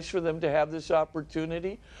be nice for them to have this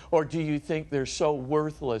opportunity? Or do you think they're so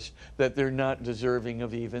worthless that they're not deserving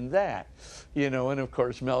of even that? And of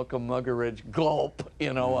course, Malcolm Muggeridge, gulp,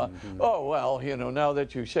 oh, well, now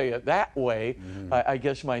that you say it that way, I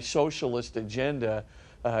guess my socialist agenda,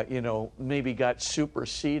 maybe got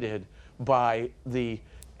superseded by the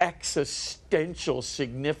existential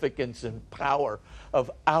significance and power of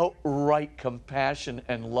outright compassion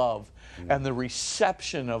and love, and the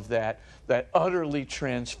reception of that utterly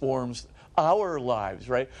transforms our lives,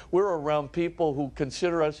 right? We're around people who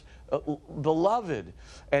consider us beloved,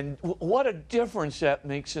 and what a difference that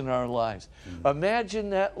makes in our lives. Imagine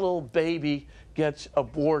that little baby gets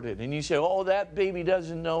aborted, and you say, oh, that baby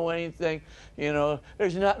doesn't know anything.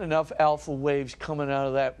 There's not enough alpha waves coming out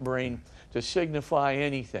of that brain to signify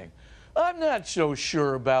anything. I'm not so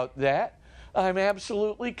sure about that. I'm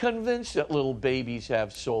absolutely convinced that little babies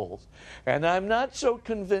have souls. And I'm not so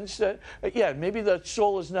convinced that, maybe the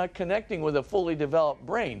soul is not connecting with a fully developed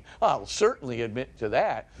brain. I'll certainly admit to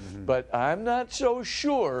that. But I'm not so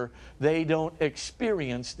sure they don't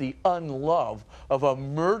experience the unlove of a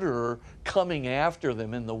murderer coming after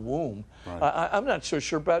them in the womb. Right. I'm not so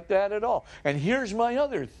sure about that at all. And here's my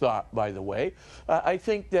other thought, by the way. I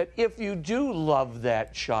think that if you do love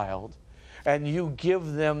that child, and you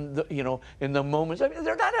give them, in the moments,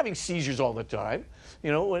 they're not having seizures all the time,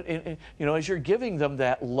 as you're giving them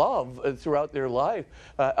that love throughout their life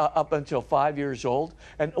up until 5 years old.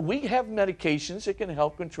 And we have medications that can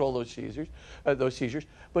help control those seizures.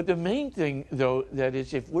 But the main thing, though, that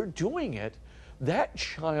is if we're doing it, that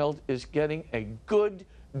child is getting a good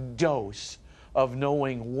dose of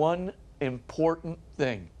knowing one important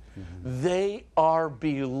thing. They are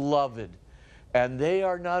beloved. And they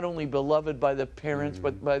are not only beloved by the parents,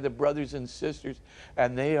 but by the brothers and sisters,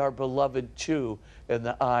 and they are beloved too in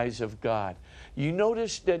the eyes of God. You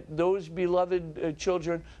notice that those beloved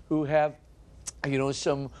children who have,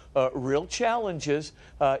 some real challenges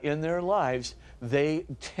in their lives, they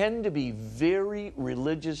tend to be very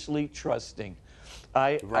religiously trusting.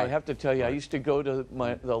 I have to tell you, I used to go to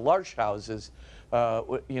the Larch houses,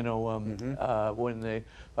 when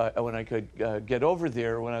I could get over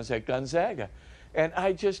there when I was at Gonzaga. And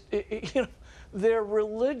I just, their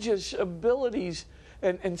religious abilities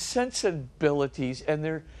and sensibilities and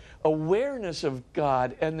their awareness of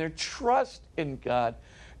God and their trust in God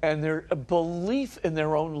and their belief in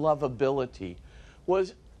their own lovability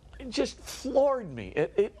just floored me.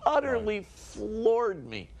 It utterly floored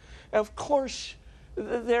me. And of course,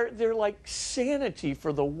 they're like sanity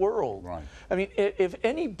for the world. Right. I mean, if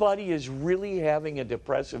anybody is really having a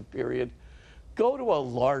depressive period, go to a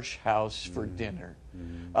Larch house for dinner.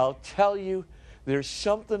 I'll tell you, there's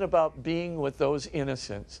something about being with those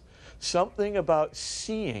innocents, something about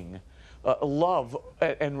seeing love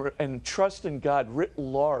and trust in God writ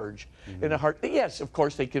large in a heart. Yes, of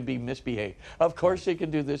course they can be misbehaved. Of course they can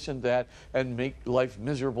do this and that and make life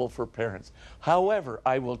miserable for parents. However,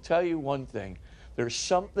 I will tell you one thing. There's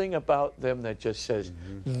something about them that just says,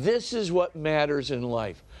 this is what matters in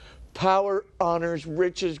life. Power, honors,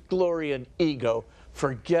 riches, glory, and ego.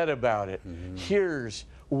 Forget about it. Here's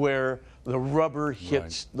where the rubber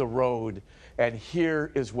hits the road, and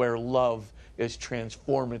here is where love is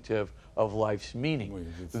transformative of life's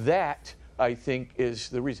meaning. That, I think, is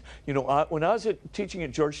the reason. You know, when I was teaching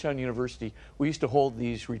at Georgetown University, we used to hold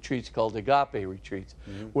these retreats called agape retreats,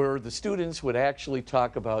 where the students would actually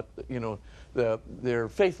talk about, you know, their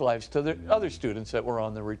faith lives to the other students that were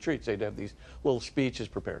on the retreats. They'd have these little speeches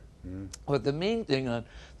prepared. But the main thing on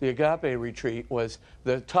the agape retreat was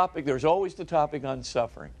the topic. There was always the topic on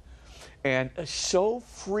suffering. And so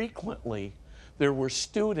frequently there were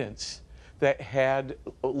students that had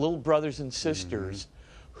little brothers and sisters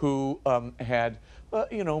who had,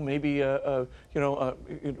 you know, maybe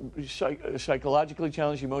psychologically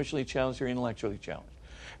challenged, emotionally challenged, or intellectually challenged.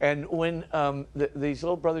 And when these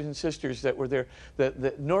little brothers and sisters that were there,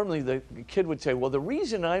 normally the kid would say, well, the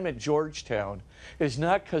reason I'm at Georgetown is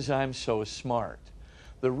not because I'm so smart.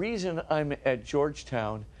 The reason I'm at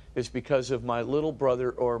Georgetown is because of my little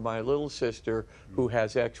brother or my little sister who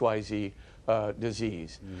has XYZ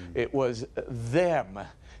disease. It was them.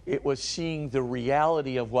 It was seeing the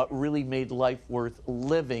reality of what really made life worth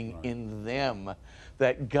living in them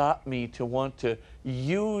that got me to want to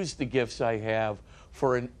use the gifts I have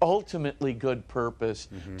for an ultimately good purpose,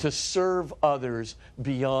 to serve others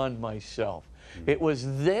beyond myself. It was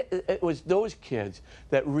those kids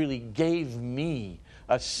that really gave me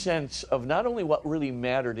a sense of not only what really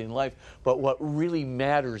mattered in life, but what really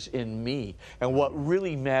matters in me, and what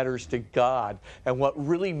really matters to God, and what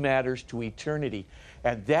really matters to eternity.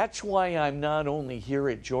 And that's why I'm not only here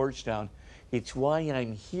at Georgetown, it's why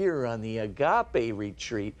I'm here on the agape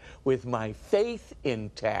retreat with my faith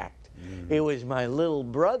intact. It was my little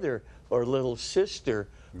brother or little sister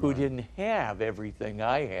who didn't have everything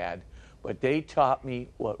I had, but they taught me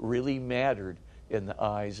what really mattered in the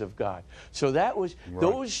eyes of God. So that was,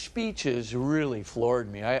 those speeches really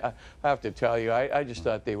floored me. I have to tell you, I just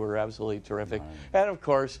thought they were absolutely terrific. And of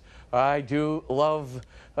course, I do love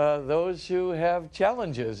those who have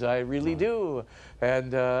challenges. I really do.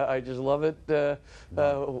 And I just love it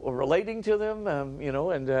relating to them, you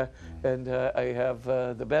know, and I have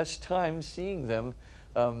the best time seeing them,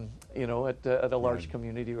 you know, at a large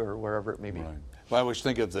community or wherever it may be. Well, I always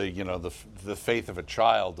think of the, you know, the faith of a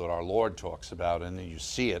child that our Lord talks about, and you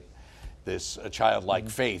see it, this childlike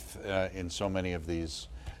faith in so many of these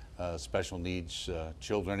special needs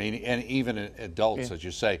children and even adults, as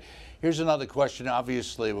you say. Here's another question.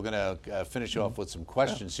 Obviously, we're going to finish off with some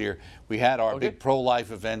questions here. We had our big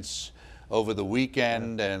pro-life events over the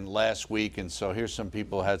weekend and last week, and so here's some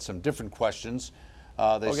people who had some different questions.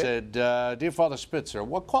 They said, Dear Father Spitzer,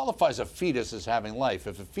 what qualifies a fetus as having life?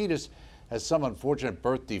 If a fetus has some unfortunate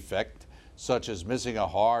birth defect, such as missing a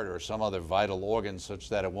heart or some other vital organ such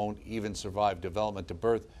that it won't even survive development to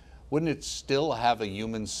birth, wouldn't it still have a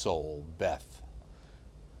human soul? Beth.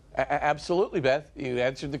 Absolutely, Beth. You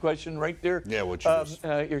answered the question right there. Yeah, what's yours?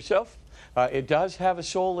 Yourself. It does have a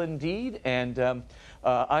soul indeed, and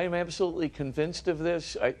I am absolutely convinced of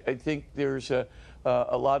this. I think there's a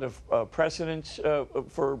lot of precedence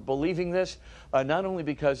for believing this, not only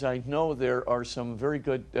because I know there are some very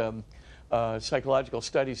good psychological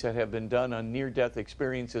studies that have been done on near-death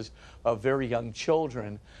experiences of very young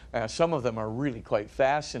children. Some of them are really quite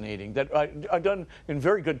fascinating, that are done in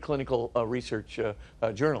very good clinical research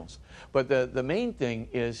journals. But the main thing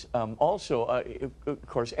is also, of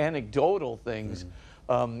course, anecdotal things,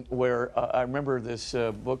 where I remember this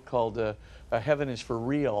book called Heaven is for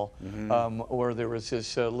Real, where there was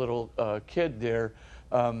this little kid there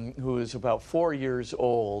who was about 4 years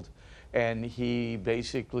old, and he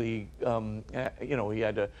basically, you know, he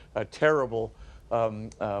had a terrible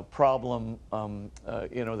problem,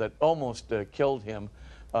 you know, that almost killed him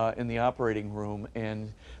in the operating room.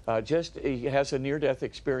 And he has a near-death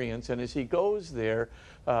experience, and as he goes there,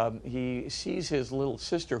 he sees his little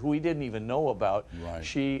sister, who he didn't even know about.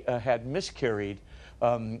 She had miscarried,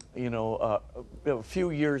 you know, a few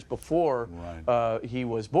years before he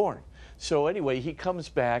was born. So anyway, he comes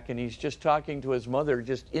back and he's just talking to his mother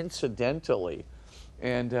just incidentally.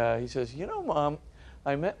 And he says, you know, Mom,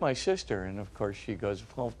 I met my sister. And of course she goes,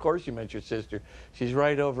 well, of course you met your sister. She's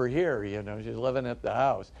right over here, you know, she's living at the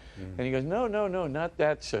house. And he goes, no, not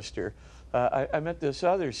that sister. I met this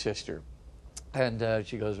other sister. And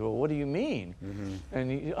she goes, well, what do you mean?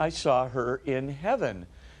 And I saw her in heaven.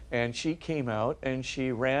 And she came out and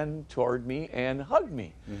she ran toward me and hugged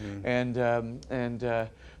me.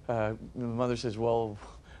 The mother says, well,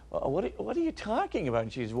 what are you talking about?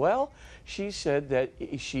 And she says, well, she said that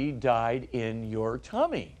she died in your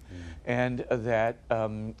tummy, and that,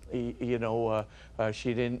 you know,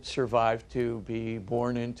 she didn't survive to be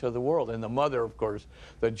born into the world. And the mother, of course,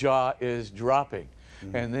 the jaw is dropping.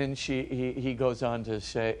 And then she goes on to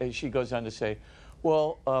say,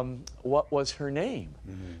 well, what was her name?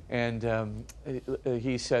 And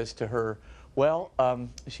he says to her, well,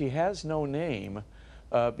 she has no name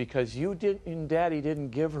because Daddy didn't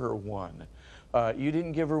give her one. You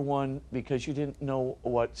didn't give her one because you didn't know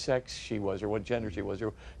what sex she was or what gender she was,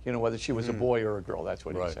 or whether she was a boy or a girl. That's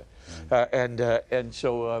what he said. And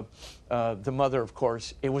so the mother, of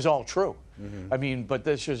course, it was all true. I mean, but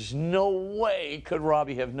there's just no way could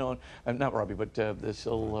Robbie have known, not Robbie, but this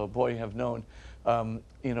little boy have known,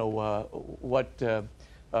 what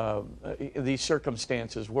these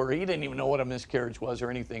circumstances were. He didn't even know what a miscarriage was or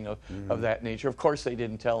anything of that nature. Of course, they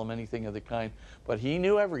didn't tell him anything of the kind, but he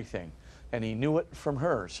knew everything. And he knew it from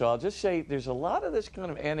her. So I'll just say there's a lot of this kind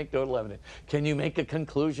of anecdotal evidence. Can you make a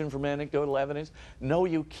conclusion from anecdotal evidence? No,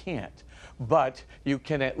 you can't. But you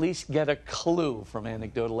can at least get a clue from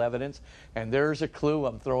anecdotal evidence. And there's a clue.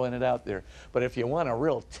 I'm throwing it out there. But if you want a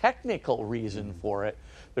real technical reason for it,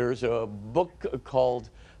 there's a book called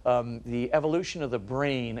The Evolution of the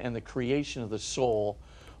Brain and the Creation of the Soul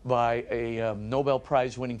by a Nobel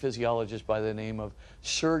Prize-winning physiologist by the name of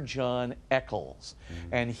Sir John Eccles.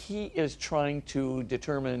 And he is trying to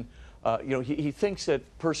determine, he thinks that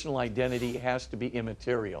personal identity has to be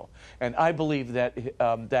immaterial. And I believe that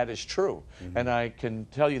that is true. And I can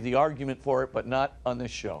tell you the argument for it, but not on this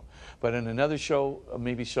show. But in another show,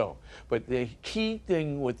 maybe so. But the key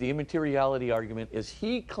thing with the immateriality argument is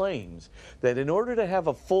he claims that in order to have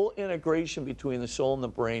a full integration between the soul and the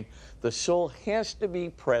brain, the soul has to be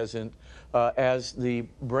present as the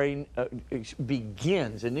brain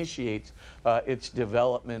initiates its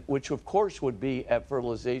development, which of course would be at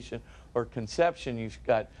fertilization or conception. You've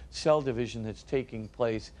got cell division that's taking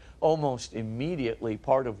place almost immediately,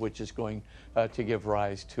 part of which is going to give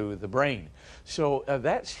rise to the brain. So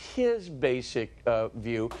that's his basic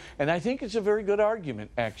view, and I think it's a very good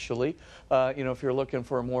argument, actually, if you're looking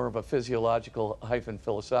for more of a physiological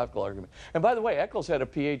philosophical argument. And by the way, Eccles had a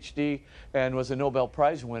PhD and was a Nobel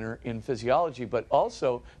Prize winner in physiology, but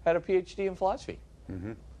also had a PhD in philosophy.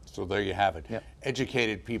 So there you have it. Yep.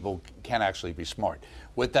 Educated people can actually be smart.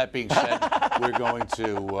 With that being said, we're going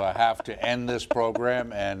to have to end this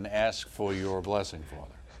program and ask for your blessing,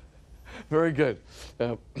 Father. Very good.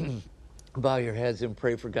 Bow your heads and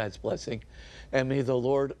pray for God's blessing. And may the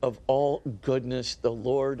Lord of all goodness, the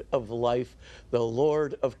Lord of life, the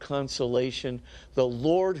Lord of consolation, the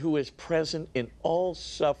Lord who is present in all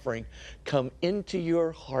suffering, come into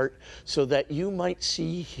your heart so that you might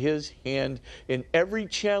see his hand in every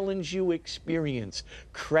challenge you experience,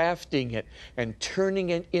 crafting it and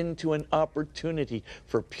turning it into an opportunity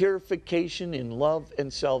for purification in love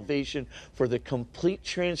and salvation, for the complete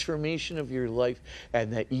transformation of your life,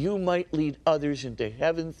 and that you might lead others into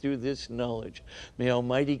heaven through this knowledge. May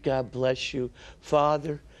Almighty God bless you,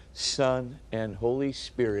 Father, Son, and Holy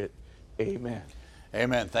Spirit. Amen.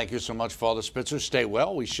 Amen. Thank you so much, Father Spitzer. Stay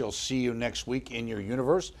well. We shall see you next week in your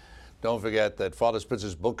universe. Don't forget that Father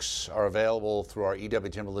Spitzer's books are available through our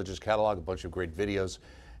EWTN Religious Catalog, a bunch of great videos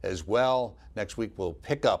as well. Next week we'll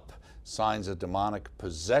pick up Signs of Demonic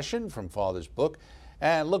Possession from Father's book.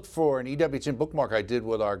 And look for an EWTN bookmark I did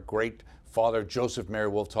with our great Father Joseph Mary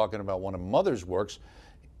Wolf, talking about one of Mother's works,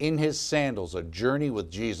 In His Sandals, A Journey with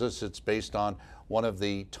Jesus. It's based on one of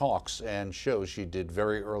the talks and shows she did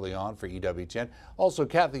very early on for EWTN. Also,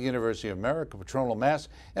 Catholic University of America Patronal Mass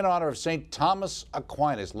in honor of St. Thomas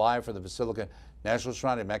Aquinas, live from the Basilica National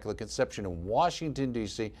Shrine of Immaculate Conception in Washington,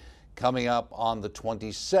 D.C., coming up on the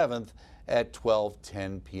 27th at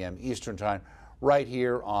 12:10 p.m. Eastern Time, right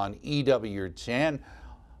here on EWTN,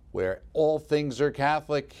 where all things are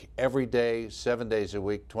Catholic, every day, 7 days a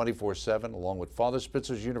week, 24/7, along with Father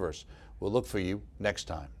Spitzer's Universe. We'll look for you next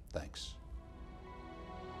time. Thanks.